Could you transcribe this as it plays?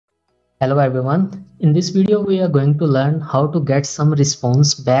Hello everyone. In this video we are going to learn how to get some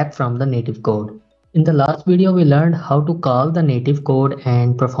response back from the native code. In the last video we learned how to call the native code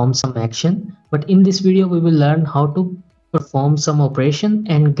and perform some action, but in this video we will learn how to perform some operation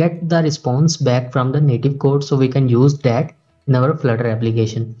and get the response back from the native code so we can use that in our Flutter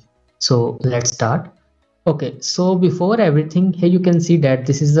application. So let's start. Okay, so before everything, here you can see that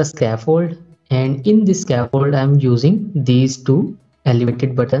this is the scaffold, and in this scaffold I'm using these two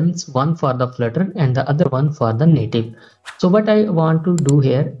elevated buttons, one for the Flutter and the other one for the native. So what I want to do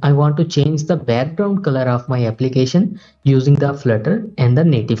here, I want to change the background color of my application using the Flutter and the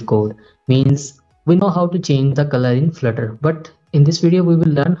native code. Means we know how to change the color in Flutter, but in this video we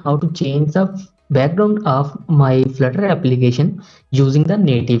will learn how to change the background of my Flutter application using the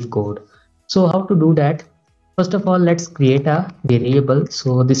native code. So how to do that? First of all, let's create a variable.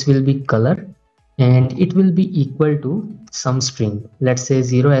 So this will be color and it will be equal to some string. Let's say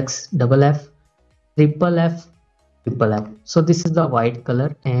 0xFF triple F triple F. So this is the white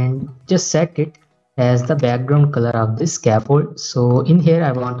color, and just set it as the background color of this scaffold. So in here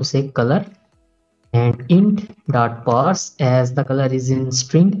I want to say color and int dot parse, as the color is in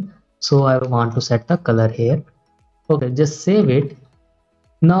string, so I want to set the color here. Okay, just save it.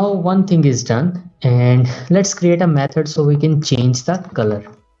 Now one thing is done, and let's create a method so we can change the color.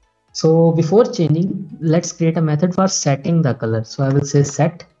 So before changing, let's create a method for setting the color. So I will say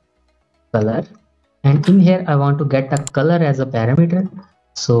set color, and in here I want to get a color as a parameter.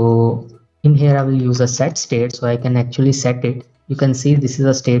 So in here I will use a set state, so I can actually set it. You can see this is a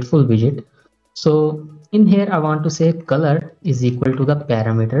stateful widget. So in here I want to say color is equal to the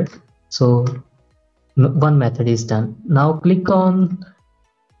parameter. So one method is done. Now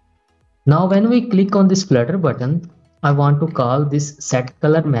when we click on this Flutter button, I want to call this set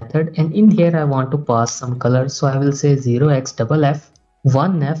color method, and in here I want to pass some color. So I will say 0xFF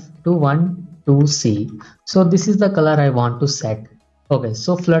 1F to 12C. So this is the color I want to set. Okay,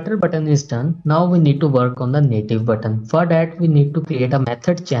 so Flutter button is done. Now we need to work on the native button. For that we need to create a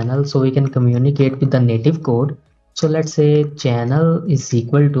method channel so we can communicate with the native code. So let's say channel is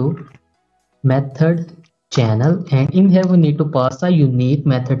equal to method channel, and in here we need to pass a unique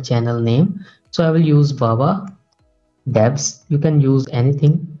method channel name. So I will use Baba Devs. You can use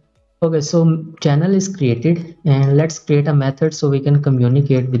anything. Okay, so channel is created, and let's create a method so we can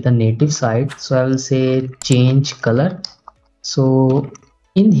communicate with the native side. So I will say change color. So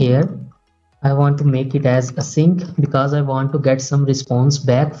in here I want to make it as async because I want to get some response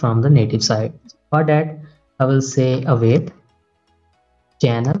back from the native side. For that I will say await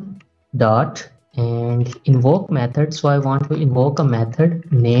channel dot and invoke method. So I want to invoke a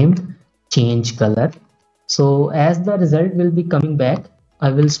method named change color. So as the result will be coming back, I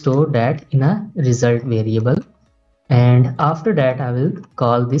will store that in a result variable, and after that I will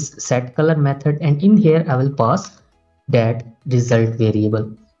call this set color method, and in here I will pass that result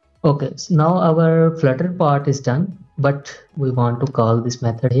variable. Okay, so now our Flutter part is done, but we want to call this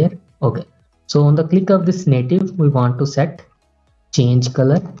method here. Okay, so on the click of this native we want to set change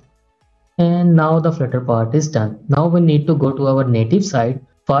color, and now the Flutter part is done. Now we need to go to our native side.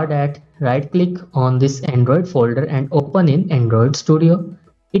 For that, right click on this Android folder and open in Android Studio.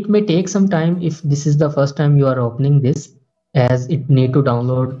 It may take some time if this is the first time you are opening this, as it need to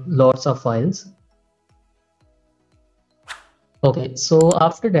download lots of files. Okay, so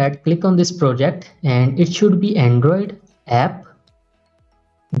after that click on this project, and it should be Android app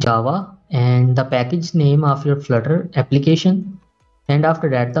Java and the package name of your Flutter application, and after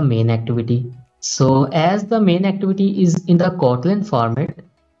that the main activity. So as the main activity is in the Kotlin format,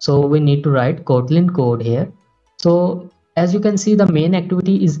 so we need to write Kotlin code here. So as you can see, the main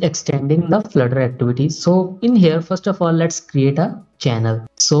activity is extending the Flutter activity. So in here, first of all, let's create a channel.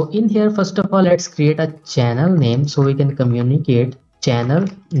 So in here, first of all, let's create a channel name so we can communicate. Channel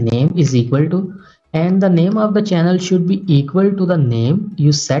name is equal to, and the name of the channel should be equal to the name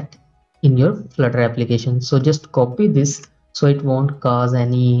you set in your Flutter application. So just copy this so it won't cause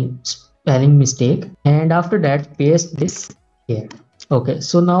any spelling mistake, and after that paste this here. Okay,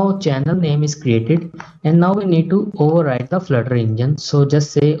 so now channel name is created, and now we need to override the Flutter engine. So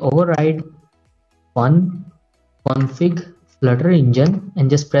just say override config Flutter engine and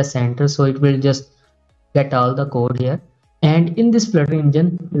just press enter, so it will just get all the code here. And in this Flutter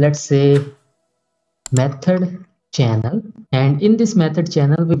engine, let's say method channel, and in this method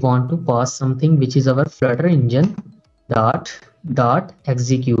channel we want to pass something which is our Flutter engine dot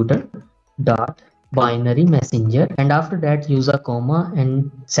executor dot binary messenger, and after that use a comma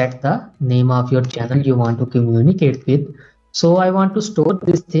and set the name of your channel you want to communicate with. So I want to store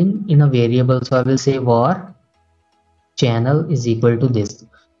this thing in a variable, so I will say var channel is equal to this.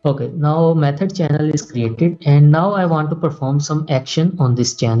 Okay, now method channel is created, and now I want to perform some action on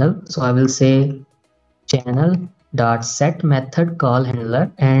this channel. So I will say channel dot set method call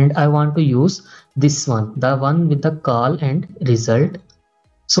handler, and I want to use this one, the one with the call and result.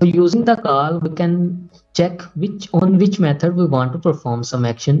 So using the call, we can check which method we want to perform some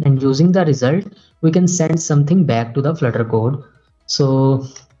action, and using the result, we can send something back to the Flutter code. So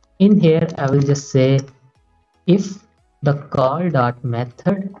in here, I will just say if the call dot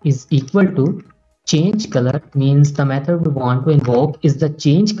method is equal to change color, means the method we want to invoke is the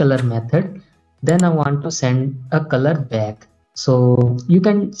change color method, then I want to send a color back. So you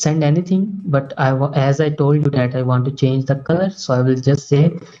can send anything, but as I told you that I want to change the color, so I will just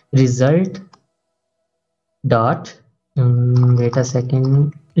say result dot wait a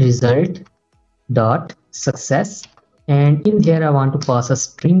second, result dot success, and in here I want to pass a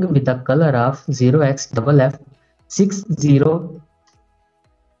string with the color of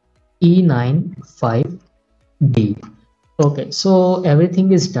 0xFF60E95D. Okay, so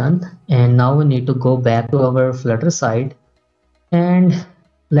everything is done, and now we need to go back to our Flutter side and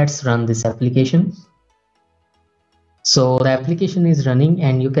let's run this application. So the application is running,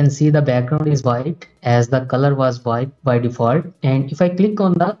 and you can see the background is white as the color was white by default. And if I click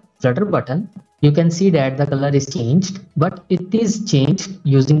on the Flutter button, you can see that the color is changed, but it is changed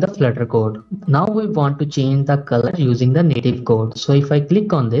using the Flutter code. Now we want to change the color using the native code. So if I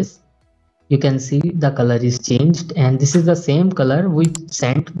click on this, you can see the color is changed, and this is the same color we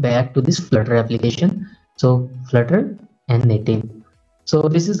sent back to this Flutter application. So Flutter and native. So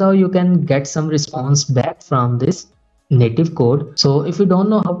this is how you can get some response back from this native code. So if you don't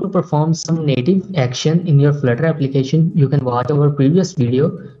know how to perform some native action in your Flutter application, you can watch our previous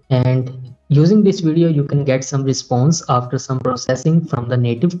video, and using this video you can get some response after some processing from the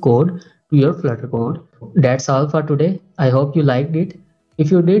native code to your Flutter code. That's all for today. I hope you liked it.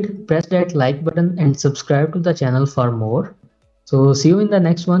 If you did, press that like button and subscribe to the channel for more. So see you in the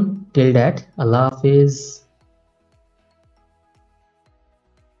next one. Till that, Allah Hafiz.